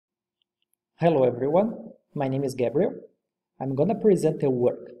Hello everyone, my name is Gabriel. I'm gonna present a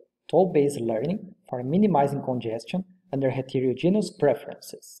work, toll-based learning for minimizing congestion under heterogeneous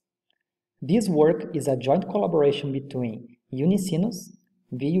preferences. This work is a joint collaboration between Unisinus,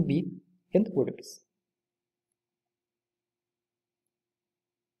 VUB, and URBS.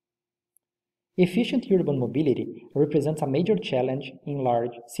 Efficient urban mobility represents a major challenge in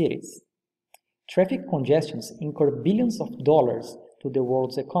large cities. Traffic congestions incur billions of dollars to the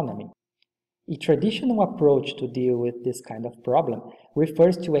world's economy. A traditional approach to deal with this kind of problem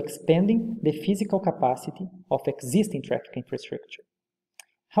refers to expanding the physical capacity of existing traffic infrastructure.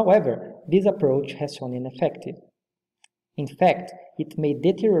 However, this approach has shown ineffective. In fact, it may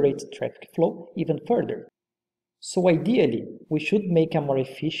deteriorate traffic flow even further. So ideally, we should make a more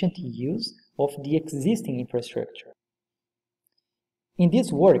efficient use of the existing infrastructure. In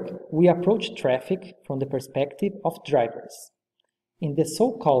this work, we approach traffic from the perspective of drivers. In the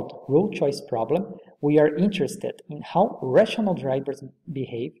so-called road choice problem, we are interested in how rational drivers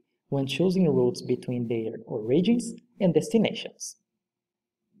behave when choosing routes between their origins and destinations.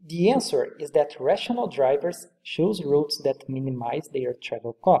 The answer is that rational drivers choose routes that minimize their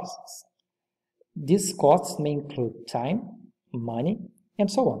travel costs. These costs may include time, money, and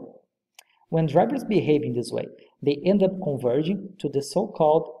so on. When drivers behave in this way, they end up converging to the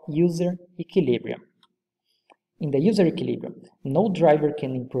so-called user equilibrium. In the user equilibrium, no driver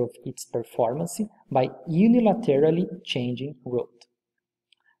can improve its performance by unilaterally changing route.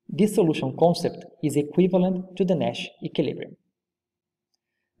 This solution concept is equivalent to the Nash equilibrium.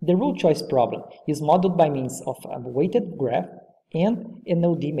 The route choice problem is modeled by means of a weighted graph and an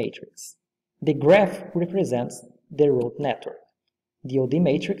OD matrix. The graph represents the route network. The OD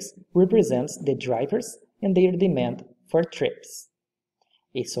matrix represents the drivers and their demand for trips.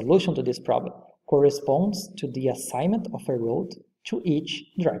 A solution to this problem corresponds to the assignment of a route to each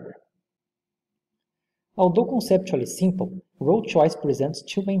driver. Although conceptually simple, road choice presents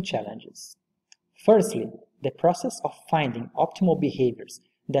two main challenges. Firstly, the process of finding optimal behaviors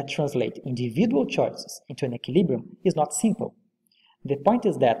that translate individual choices into an equilibrium is not simple. The point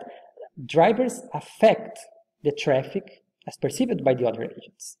is that drivers affect the traffic as perceived by the other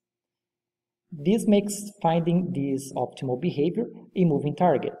agents. This makes finding this optimal behavior a moving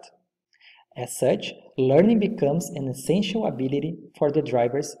target. As such, learning becomes an essential ability for the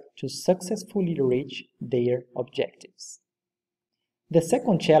drivers to successfully reach their objectives. The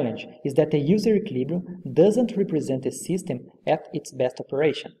second challenge is that the user equilibrium doesn't represent a system at its best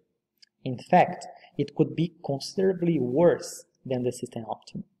operation. In fact, it could be considerably worse than the system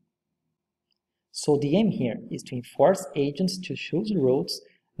optimum. So the aim here is to enforce agents to choose routes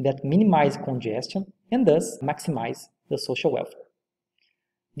that minimize congestion and thus maximize the social welfare.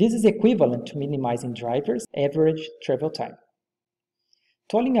 This is equivalent to minimizing drivers' average travel time.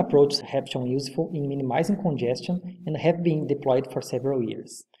 Tolling approaches have shown useful in minimizing congestion and have been deployed for several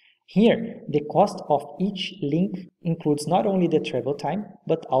years. Here, the cost of each link includes not only the travel time,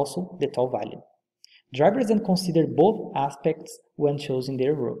 but also the toll value. Drivers then consider both aspects when choosing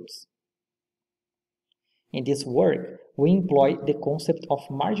their routes. In this work, we employ the concept of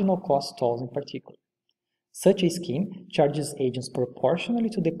marginal cost tolls in particular. Such a scheme charges agents proportionally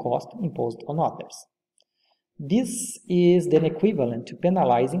to the cost imposed on others. This is then equivalent to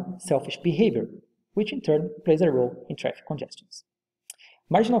penalizing selfish behavior, which in turn plays a role in traffic congestions.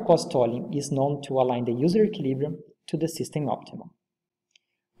 Marginal cost tolling is known to align the user equilibrium to the system optimum.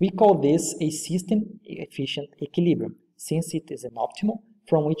 We call this a system-efficient equilibrium, since it is an optimal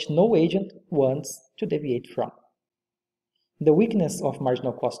from which no agent wants to deviate from. The weakness of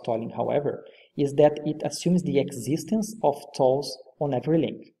marginal cost tolling, however, is that it assumes the existence of tolls on every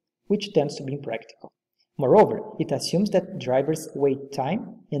link, which tends to be impractical. Moreover, it assumes that drivers weigh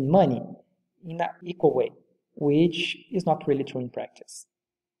time and money in an equal way, which is not really true in practice.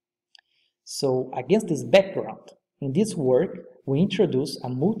 So, against this background, in this work, we introduce a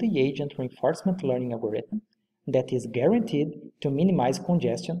multi-agent reinforcement learning algorithm that is guaranteed to minimize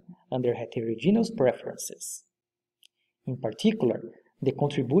congestion under heterogeneous preferences. In particular, the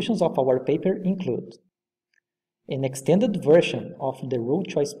contributions of our paper include an extended version of the road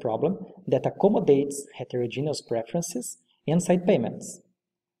choice problem that accommodates heterogeneous preferences and side payments.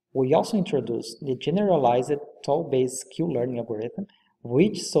 We also introduce the Generalised Toll-based Q-learning algorithm,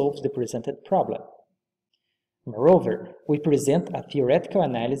 which solves the presented problem. Moreover, we present a theoretical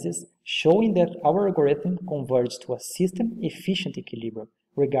analysis showing that our algorithm converges to a system-efficient equilibrium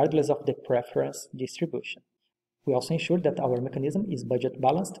regardless of the preference distribution. We also ensure that our mechanism is budget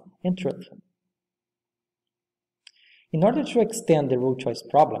balanced and truthful. In order to extend the road choice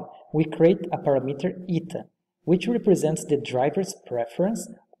problem, we create a parameter eta, which represents the driver's preference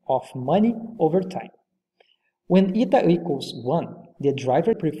of money over time. When eta equals 1, the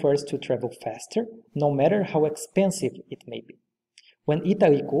driver prefers to travel faster, no matter how expensive it may be. When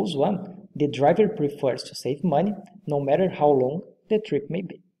eta equals 1, the driver prefers to save money, no matter how long the trip may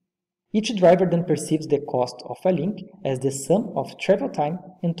be. Each driver then perceives the cost of a link as the sum of travel time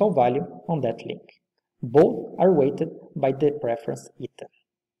and toll value on that link. Both are weighted by the preference eta.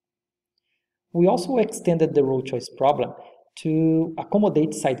 We also extended the road choice problem to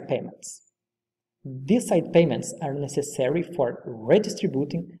accommodate side payments. These side payments are necessary for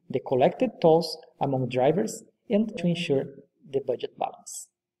redistributing the collected tolls among drivers and to ensure the budget balance.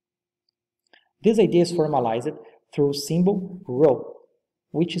 This idea is formalized through symbol rho,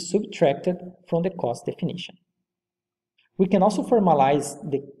 which is subtracted from the cost definition. We can also formalize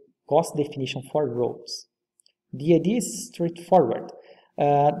the cost definition for roads. The idea is straightforward.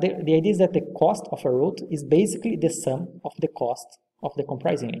 The idea is that the cost of a road is basically the sum of the cost of the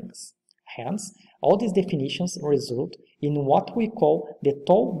comprising links. Hence, all these definitions result in what we call the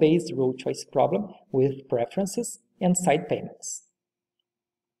toll-based road choice problem with preferences and side payments.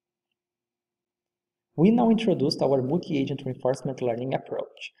 We now introduced our multi-agent reinforcement learning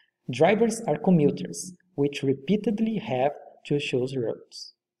approach. Drivers are commuters, which repeatedly have to choose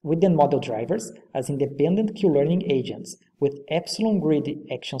roads. We then model drivers as independent Q-learning agents with epsilon greedy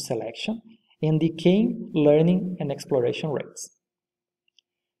action selection and decaying learning and exploration rates.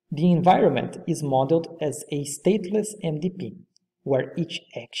 The environment is modeled as a stateless MDP, where each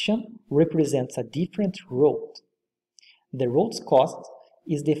action represents a different road. The road's cost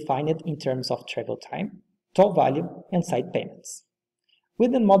is defined in terms of travel time, toll value, and side payments. We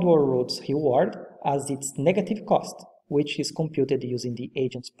then model our road's reward as its negative cost, which is computed using the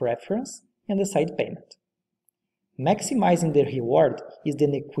agent's preference and the side payment. Maximizing the reward is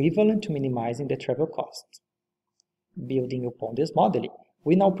then equivalent to minimizing the travel cost. Building upon this modeling,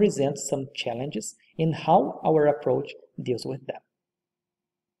 we now present some challenges in how our approach deals with them.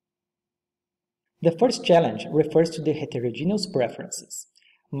 The first challenge refers to the heterogeneous preferences.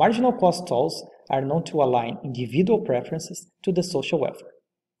 Marginal cost tolls are known to align individual preferences to the social welfare.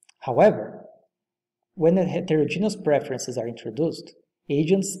 However, when the heterogeneous preferences are introduced,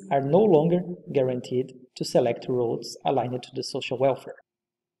 agents are no longer guaranteed to select roads aligned to the social welfare.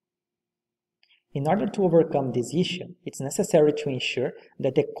 In order to overcome this issue, it's necessary to ensure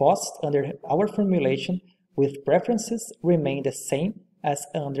that the costs under our formulation with preferences remain the same as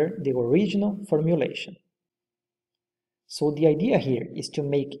under the original formulation. So the idea here is to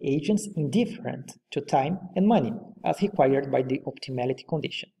make agents indifferent to time and money as required by the optimality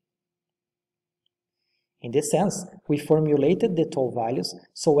condition. In this sense, we formulated the toll values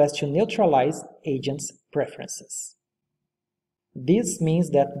so as to neutralize agents' preferences. This means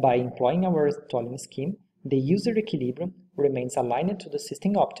that by employing our tolling scheme, the user equilibrium remains aligned to the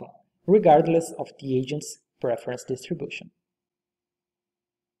system optimum, regardless of the agent's preference distribution.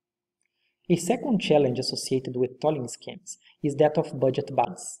 A second challenge associated with tolling schemes is that of budget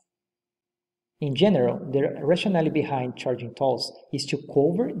balance. In general, the rationale behind charging tolls is to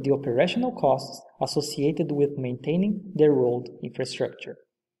cover the operational costs associated with maintaining the road infrastructure.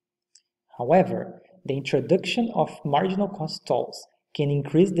 However, the introduction of marginal cost tolls can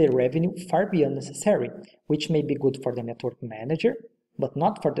increase the revenue far beyond necessary, which may be good for the network manager, but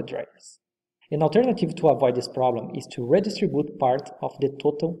not for the drivers. An alternative to avoid this problem is to redistribute part of the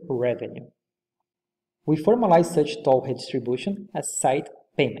total revenue. We formalize such toll redistribution as side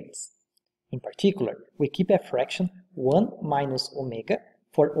payments. In particular, we keep a fraction 1 minus omega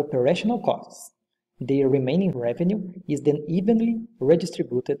for operational costs. The remaining revenue is then evenly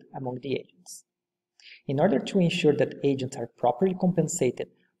redistributed among the agents. In order to ensure that agents are properly compensated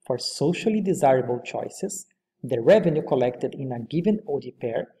for socially desirable choices, the revenue collected in a given OD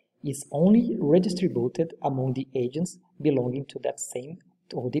pair is only redistributed among the agents belonging to that same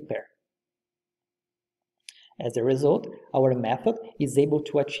OD pair. As a result, our method is able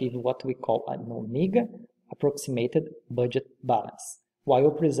to achieve what we call an omega approximated budget balance, while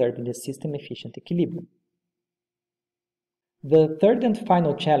preserving the system efficient equilibrium. The third and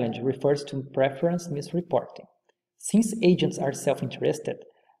final challenge refers to preference misreporting. Since agents are self-interested,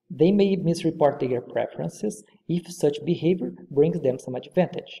 they may misreport their preferences if such behavior brings them some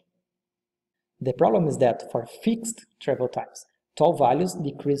advantage. The problem is that for fixed travel times, toll values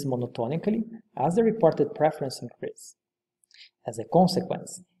decrease monotonically as the reported preference increase. As a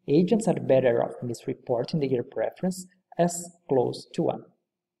consequence, agents are better off misreporting their preference as close to 1.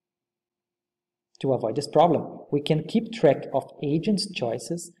 To avoid this problem, we can keep track of agents'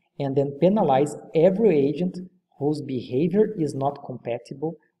 choices and then penalize every agent whose behavior is not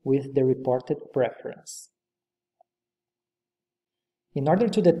compatible with the reported preference. In order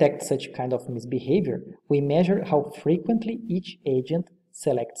to detect such kind of misbehavior, we measure how frequently each agent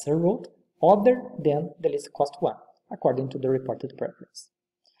selects a route other than the least cost one, according to the reported preference.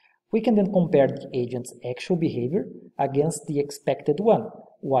 We can then compare the agent's actual behavior against the expected one,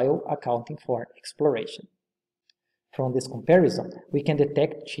 while accounting for exploration. From this comparison, we can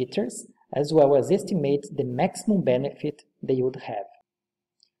detect cheaters as well as estimate the maximum benefit they would have.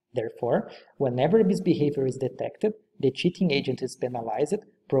 Therefore, whenever misbehavior is detected, the cheating agent is penalized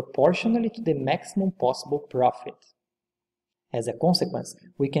proportionally to the maximum possible profit. As a consequence,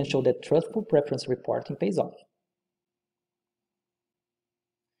 we can show that truthful preference reporting pays off.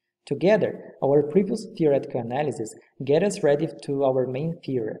 Together, our previous theoretical analysis get us ready to our main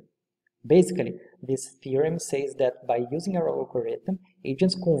theorem. Basically, this theorem says that by using our algorithm,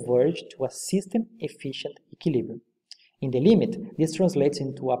 agents converge to a system-efficient equilibrium. In the limit, this translates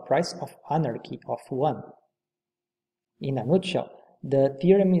into a price of anarchy of 1. In a nutshell, the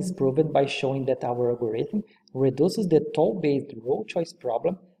theorem is proven by showing that our algorithm reduces the toll-based row choice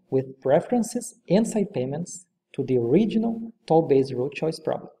problem with preferences and side payments to the original toll-based row choice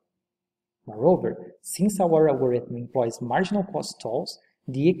problem. Moreover, since our algorithm employs marginal cost tolls,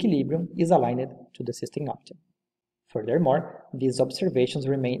 the equilibrium is aligned to the system optimum. Furthermore, these observations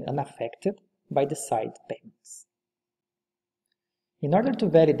remain unaffected by the side payments. In order to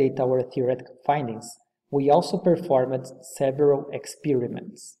validate our theoretical findings, we also performed several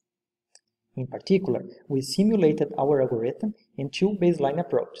experiments. In particular, we simulated our algorithm in 2 baseline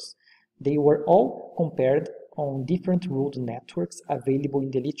approaches. They were all compared on different road networks available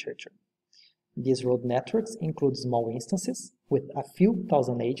in the literature. These road networks include small instances with a few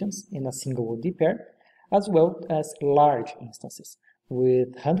thousand agents in a single OD pair, as well as large instances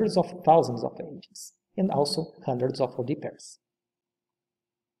with hundreds of thousands of agents and also hundreds of OD pairs.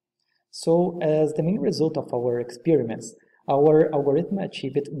 So, as the main result of our experiments, our algorithm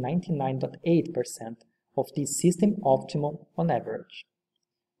achieved 99.8% of the system optimum on average.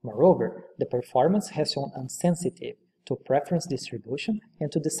 Moreover, the performance has shown insensitive to preference distribution and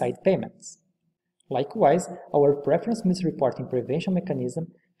to the side payments. Likewise, our preference misreporting prevention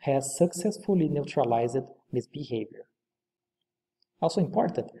mechanism has successfully neutralized misbehavior. Also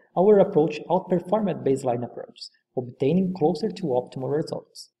important, our approach outperformed baseline approaches, obtaining closer to optimal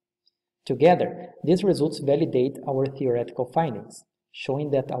results. Together, these results validate our theoretical findings,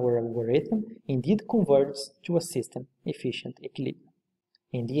 showing that our algorithm indeed converges to a system-efficient equilibrium.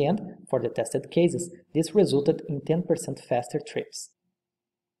 In the end, for the tested cases, this resulted in 10% faster trips.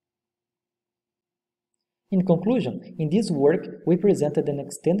 In conclusion, in this work, we presented an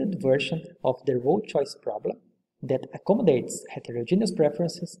extended version of the row choice problem that accommodates heterogeneous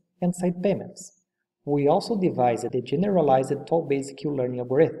preferences and side payments. We also devised the generalized toll-based Q-learning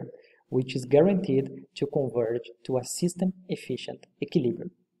algorithm, which is guaranteed to converge to a system-efficient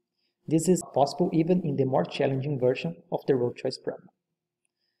equilibrium. This is possible even in the more challenging version of the row choice problem.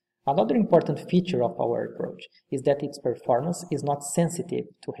 Another important feature of our approach is that its performance is not sensitive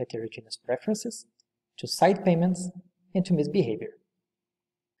to heterogeneous preferences, to side payments, and to misbehavior.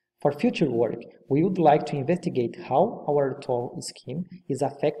 For future work, we would like to investigate how our toll scheme is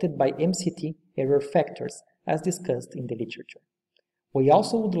affected by MCT error factors, as discussed in the literature. We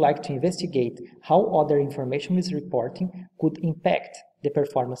also would like to investigate how other information misreporting could impact the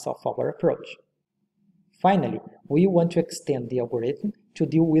performance of our approach. Finally, we want to extend the algorithm to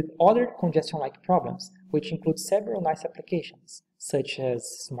deal with other congestion-like problems, which include several nice applications, such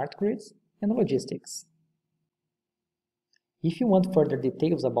as smart grids and logistics. If you want further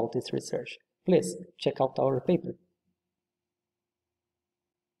details about this research, please check out our paper.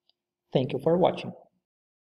 Thank you for watching.